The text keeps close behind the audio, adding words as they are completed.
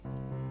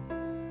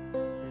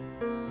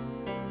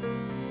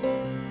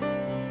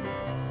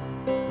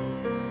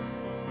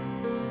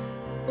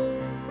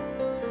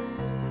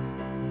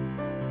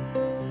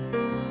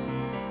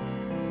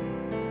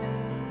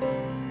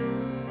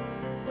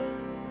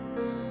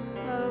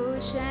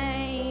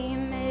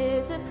Shame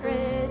is a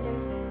prison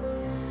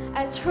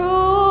as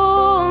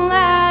cruel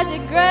as a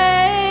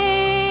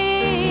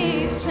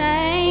grave.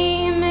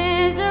 Shame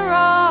is a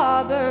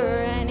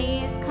robber, and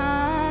he's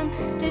come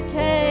to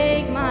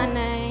take my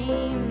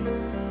name.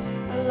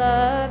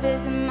 Love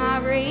is my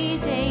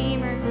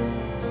redeemer,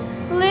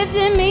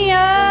 lifting me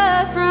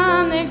up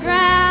from the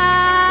ground.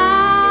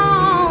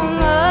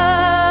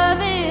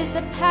 Love is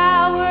the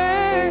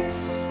power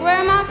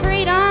where my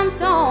freedom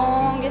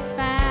song is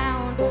found.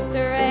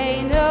 There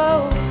ain't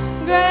no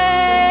grave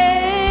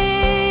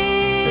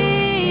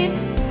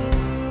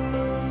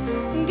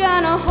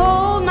gonna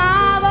hold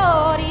my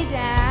body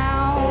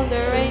down.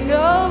 There ain't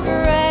no grave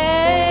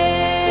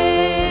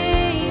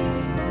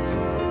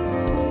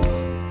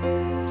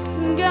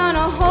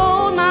gonna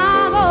hold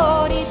my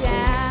body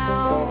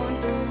down.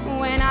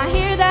 When I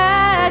hear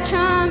that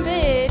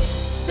trumpet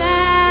sound,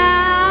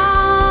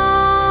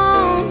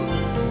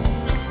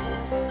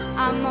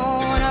 I'm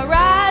gonna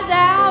rise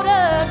out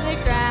of the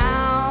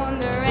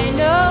ground. There ain't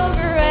no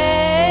grave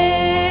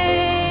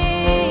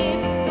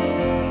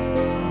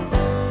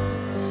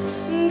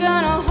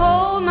gonna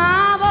hold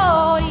my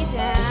body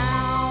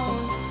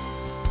down.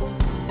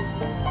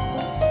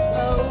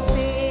 Oh,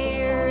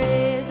 fear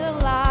is a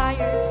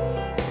liar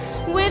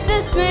with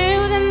a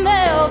smooth and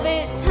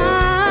velvet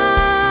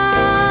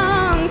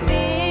tongue.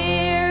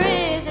 Fear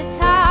is a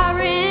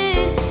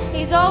tyrant,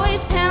 he's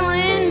always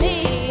telling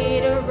me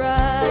to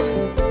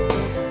run.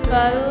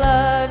 But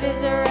love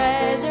is a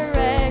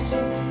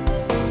resurrection,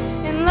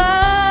 and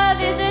love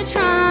is a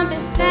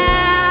trumpet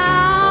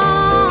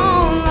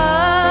sound.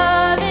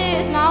 Love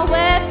is my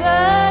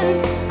weapon,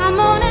 I'm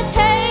gonna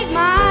take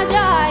my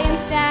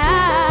giants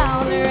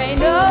down. There ain't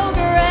no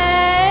grave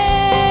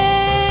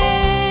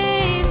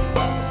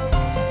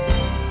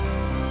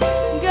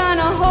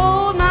gonna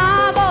hold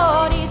my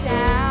body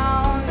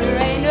down.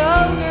 There ain't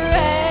no grave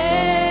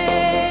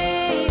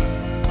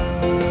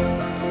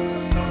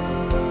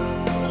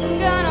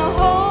gonna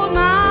hold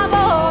my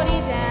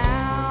body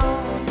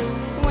down.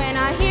 When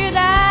I hear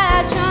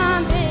that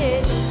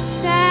trumpet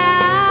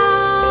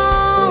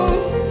sound,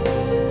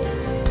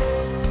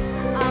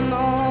 I'm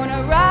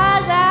gonna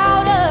rise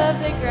out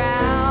of the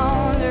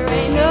ground. There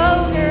ain't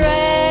no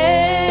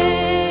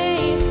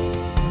grave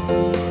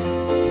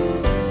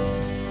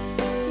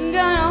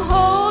gonna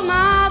hold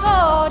my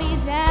body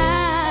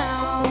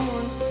down.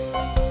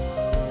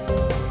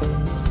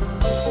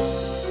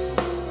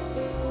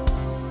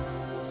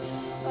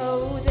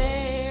 Oh,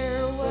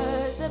 there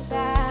was a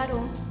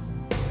battle,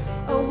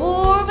 a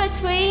war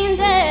between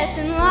death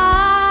and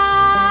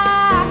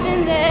life,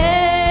 and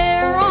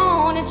there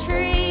on a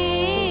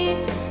tree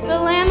the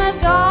Lamb of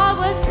God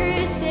was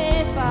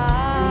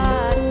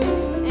crucified,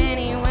 and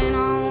he went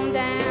on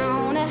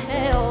down to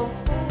hell.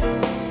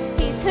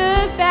 He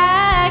took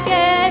back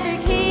every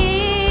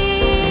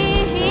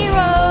key, he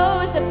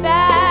rose up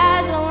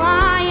as a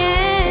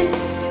lion,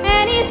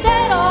 and he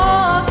set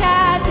all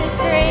captives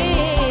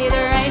free.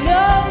 There ain't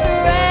no grave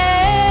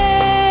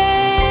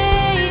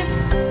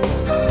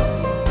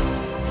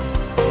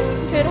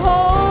could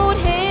hold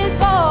his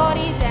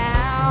body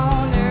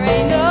down. There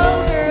ain't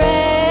no grave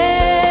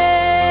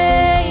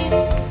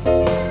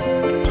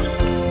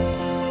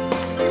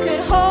could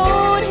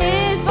hold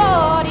his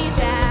body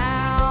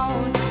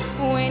down.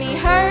 When he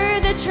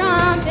heard the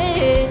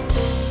trumpet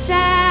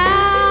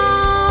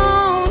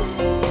sound,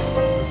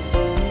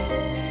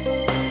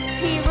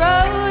 he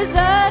rose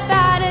up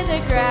out of the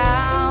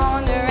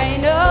ground. There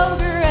ain't no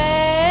grave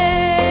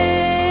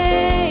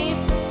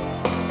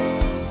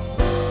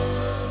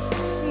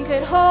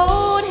could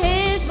hold